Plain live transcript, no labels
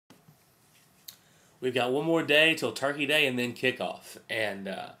We've got one more day till Turkey Day and then kickoff. And,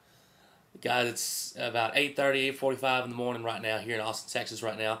 guys, it's about 8:30, 8:45 in the morning right now here in Austin, Texas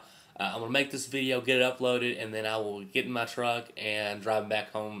right now. I'm going to make this video, get it uploaded, and then I will get in my truck and drive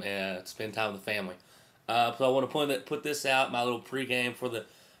back home and spend time with the family. So I want to put this out, my little pregame for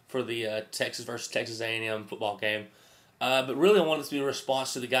the Texas versus Texas A&M football game. But really, I want this to be a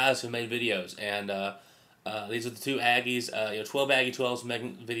response to the guys who made videos, and these are the two Aggies. 12 Aggie 12s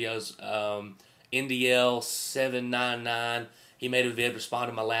making videos. NDL 799, he made a vid,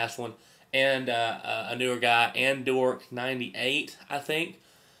 responded to my last one, and a newer guy, Andork 98, I think.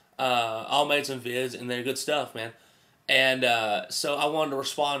 All made some vids, and they're good stuff, man. And so I wanted to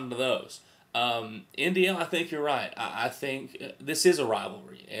respond to those. NDL, I think you're right. I think this is a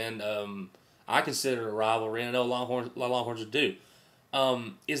rivalry, and I consider it a rivalry, and I know Longhorns do.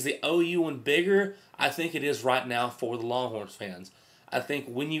 Is the OU one bigger? I think it is right now for the Longhorns fans. I think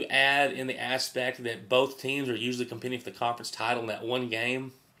when you add in the aspect that both teams are usually competing for the conference title in that one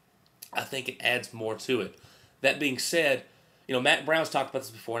game, I think it adds more to it. That being said, Matt Brown's talked about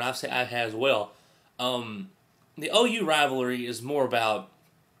this before, and I have as well. The OU rivalry is more about,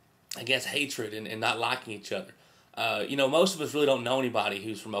 I guess, hatred and not liking each other. Most of us really don't know anybody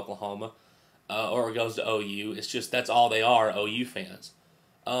who's from Oklahoma or goes to OU. It's just that's all they are, OU fans.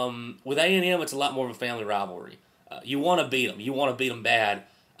 With A&M, it's a lot more of a family rivalry. You want to beat them. You want to beat them bad.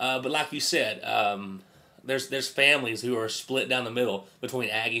 But like you said, there's families who are split down the middle between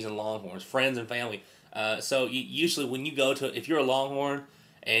Aggies and Longhorns, friends and family. So usually when you if you're a Longhorn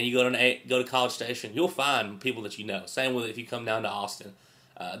and you go to College Station, you'll find people that you know. Same with if you come down to Austin.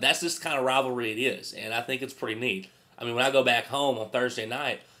 That's just kind of rivalry it is, and I think it's pretty neat. I mean, when I go back home on Thursday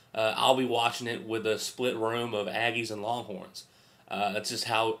night, I'll be watching it with a split room of Aggies and Longhorns. That's just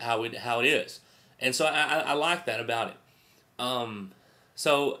how it is, and so I like that about it. I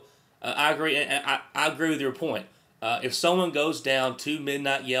agree. I agree with your point. If someone goes down to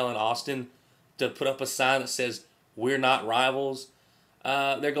Midnight Yell in Austin to put up a sign that says "We're not rivals,"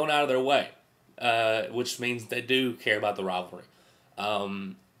 they're going out of their way, which means they do care about the rivalry.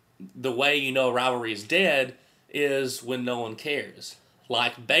 The way you know a rivalry is dead is when no one cares,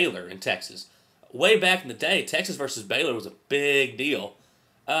 like Baylor in Texas. Way back in the day, Texas versus Baylor was a big deal.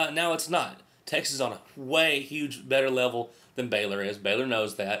 Now it's not. Texas is on a way huge better level than Baylor is. Baylor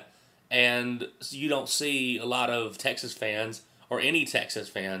knows that. And you don't see a lot of Texas fans, or any Texas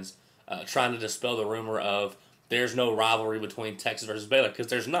fans, trying to dispel the rumor of there's no rivalry between Texas versus Baylor, because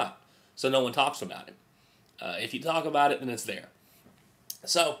there's not. So no one talks about it. If you talk about it, then it's there.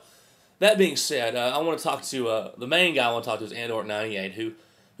 So, that being said, I want to talk to, the main guy I want to talk to is Andork 98, who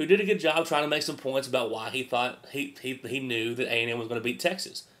did a good job trying to make some points about why he thought he knew that A&M was going to beat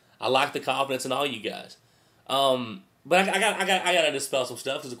Texas. I like the confidence in all you guys. But I got to dispel some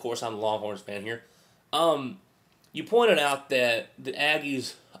stuff, because of course I'm a Longhorns fan here. You pointed out that the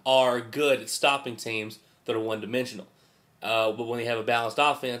Aggies are good at stopping teams that are one-dimensional. But when they have a balanced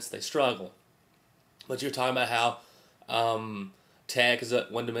offense, they struggle. But you're talking about how Tech is a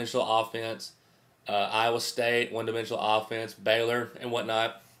one-dimensional offense, Iowa State, one-dimensional offense, Baylor, and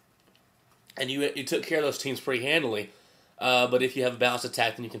whatnot. And you took care of those teams pretty handily. But if you have a balanced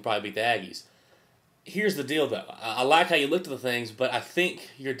attack, then you can probably beat the Aggies. Here's the deal, though. I like how you looked at the things, but I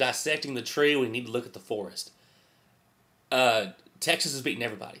think you're dissecting the tree when you need to look at the forest. Texas is beating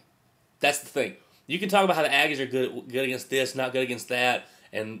everybody. That's the thing. You can talk about how the Aggies are good against this, not good against that,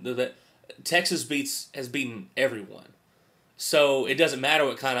 and Texas has beaten everyone. So it doesn't matter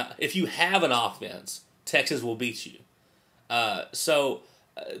what kind of... If you have an offense, Texas will beat you.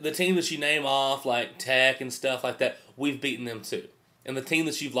 The team that you name off, like Tech and stuff like that, we've beaten them too. And the team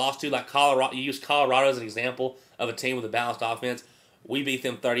that you've lost to, like Colorado, you use Colorado as an example of a team with a balanced offense, we beat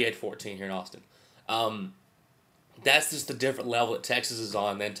them 38-14 here in Austin. That's just a different level that Texas is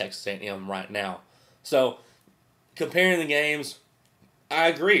on than Texas A&M right now. So, comparing the games, I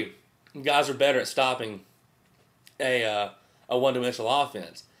agree. You guys are better at stopping a one-dimensional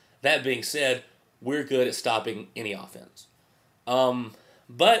offense. That being said, we're good at stopping any offense.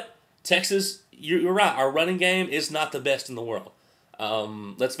 But Texas, you're right. Our running game is not the best in the world.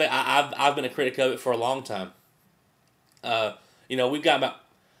 I've been a critic of it for a long time. We've got about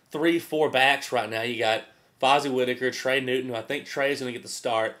 3-4 backs right now. You got Fozzie Whitaker, Trey Newton, who I think Trey's going to get the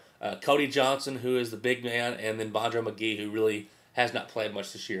start. Cody Johnson, who is the big man, and then Bondre McGee, who really has not played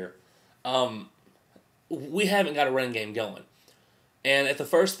much this year. We haven't got a running game going. And at the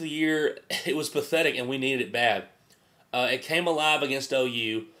first of the year, it was pathetic, and we needed it bad. It came alive against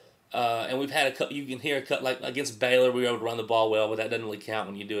OU, and we've had you can hear a cut, like against Baylor, we were able to run the ball well, but that doesn't really count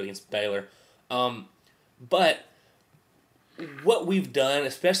when you do it against Baylor. But what we've done,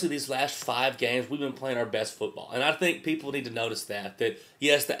 especially these last 5 games, we've been playing our best football. And I think people need to notice that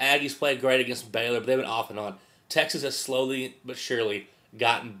yes, the Aggies played great against Baylor, but they've been off and on. Texas has slowly but surely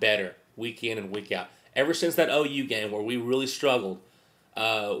gotten better week in and week out. Ever since that OU game where we really struggled,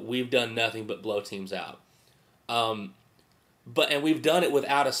 we've done nothing but blow teams out. And we've done it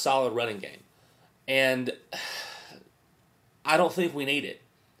without a solid running game. And I don't think we need it.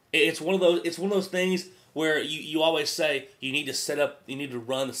 It's one of those things where you always say you need to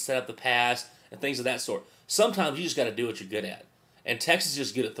run to set up the pass and things of that sort. Sometimes you just got to do what you're good at. And Texas is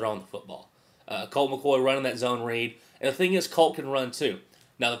just good at throwing the football. Colt McCoy running that zone read. And the thing is, Colt can run too.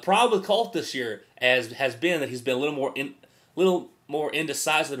 Now, the problem with Colt this year has been that he's been a little more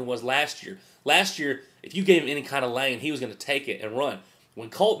indecisive than he was last year. Last year, if you gave him any kind of lane, he was going to take it and run. When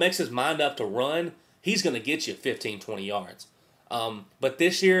Colt makes his mind up to run, he's going to get you 15, 20 yards. But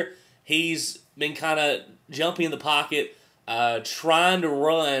this year, he's been kind of jumping in the pocket, trying to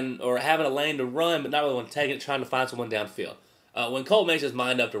run or having a lane to run, but not really want to take it, trying to find someone downfield. When Colt makes his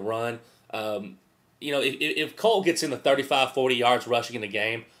mind up to run, if Colt gets in the 35, 40 yards rushing in the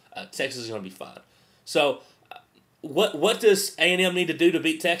game, Texas is going to be fine. So what does A&M need to do to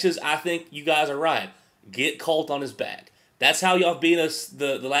beat Texas? I think you guys are right. Get Colt on his back. That's how y'all beat us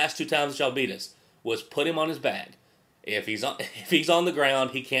the last 2 times that y'all beat us, was put him on his back. If he's on the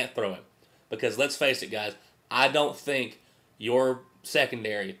ground, he can't throw him. Because let's face it, guys, I don't think your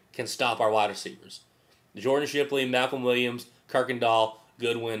secondary can stop our wide receivers. Jordan Shipley, Malcolm Williams, Kirkendall,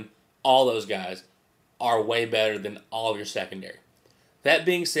 Goodwin, all those guys are way better than all of your secondary. That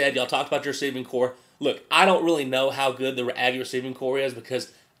being said, y'all talked about your receiving core. Look, I don't really know how good the Aggie receiving core is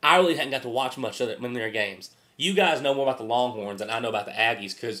because I really haven't got to watch much of it in their games. You guys know more about the Longhorns than I know about the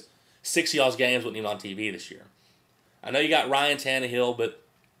Aggies because 6 of y'all's games wasn't even on TV this year. I know you got Ryan Tannehill, but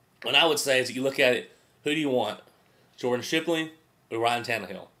what I would say is that you look at it, who do you want? Jordan Shipley or Ryan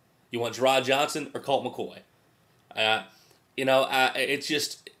Tannehill? You want Gerard Johnson or Colt McCoy? It's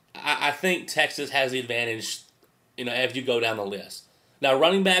just, I think Texas has the advantage, as you go down the list. Now,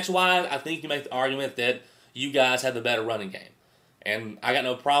 running backs wise, I think you make the argument that you guys have the better running game. And I got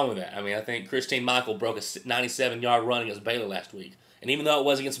no problem with that. I mean, I think Christine Michael broke a 97-yard run against Baylor last week. And even though it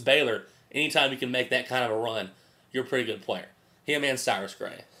was against Baylor, anytime you can make that kind of a run, you're a pretty good player. Him and Cyrus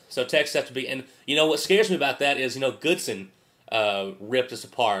Gray. So Texas have to be, and what scares me about that is, Goodson ripped us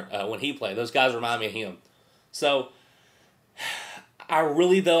apart when he played. Those guys remind me of him. So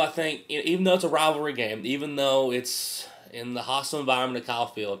I think, even though it's a rivalry game, even though it's in the hostile environment of Kyle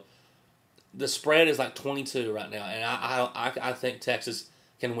Field, the spread is like 22 right now, and I think Texas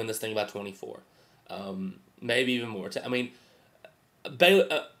can win this thing by 24, maybe even more.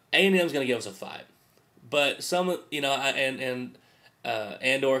 Baylor, A&M's going to give us a fight, but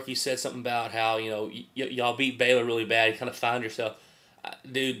Andor, you said something about how y'all beat Baylor really bad. You kind of found yourself,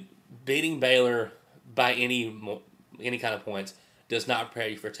 dude. Beating Baylor by any kind of points does not prepare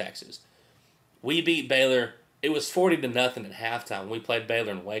you for Texas. We beat Baylor. It was 40-0 at halftime. We played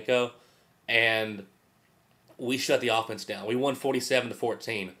Baylor in Waco, and we shut the offense down. We won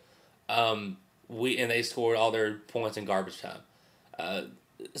 47-14. And they scored all their points in garbage time.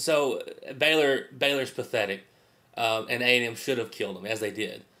 So Baylor's pathetic, and A&M should have killed them as they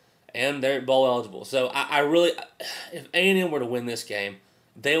did, and they're bowl eligible. So I really, if A&M were to win this game,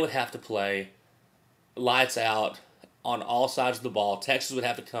 they would have to play lights out on all sides of the ball. Texas would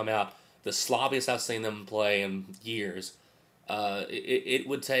have to come out the sloppiest I've seen them play in years. It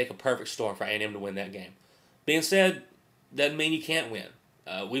would take a perfect storm for A&M to win that game. Being said, doesn't mean you can't win.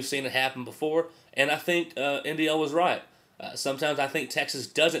 We've seen it happen before, and I think NDL was right. Sometimes I think Texas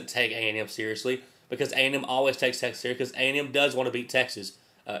doesn't take A&M seriously because A&M always takes Texas seriously because A&M does want to beat Texas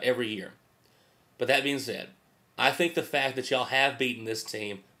every year. But that being said, I think the fact that y'all have beaten this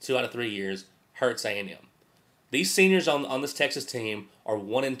team 2 out of 3 years hurts A&M. These seniors on this Texas team are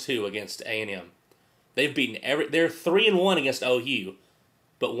 1-2 against A&M. They've beaten they're 3-1 against OU,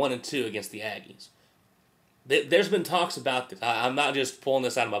 but 1-2 against the Aggies. There's been talks about this. I'm not just pulling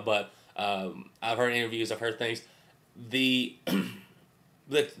this out of my butt. I've heard interviews. I've heard things. The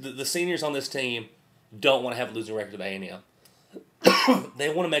seniors on this team don't want to have a losing record of A&M.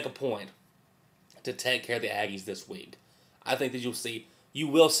 They want to make a point to take care of the Aggies this week. I think that you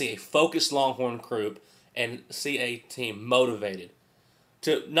will see a focused Longhorn group and see a team motivated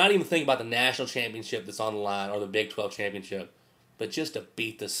to not even think about the national championship that's on the line or the Big 12 championship, but just to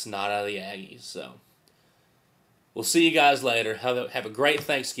beat the snot out of the Aggies. So we'll see you guys later. Have a great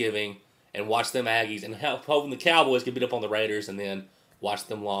Thanksgiving and watch them Aggies, and hoping the Cowboys can beat up on the Raiders, and then watch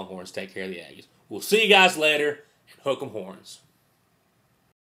them Longhorns take care of the Aggies. We'll see you guys later, and hook 'em horns.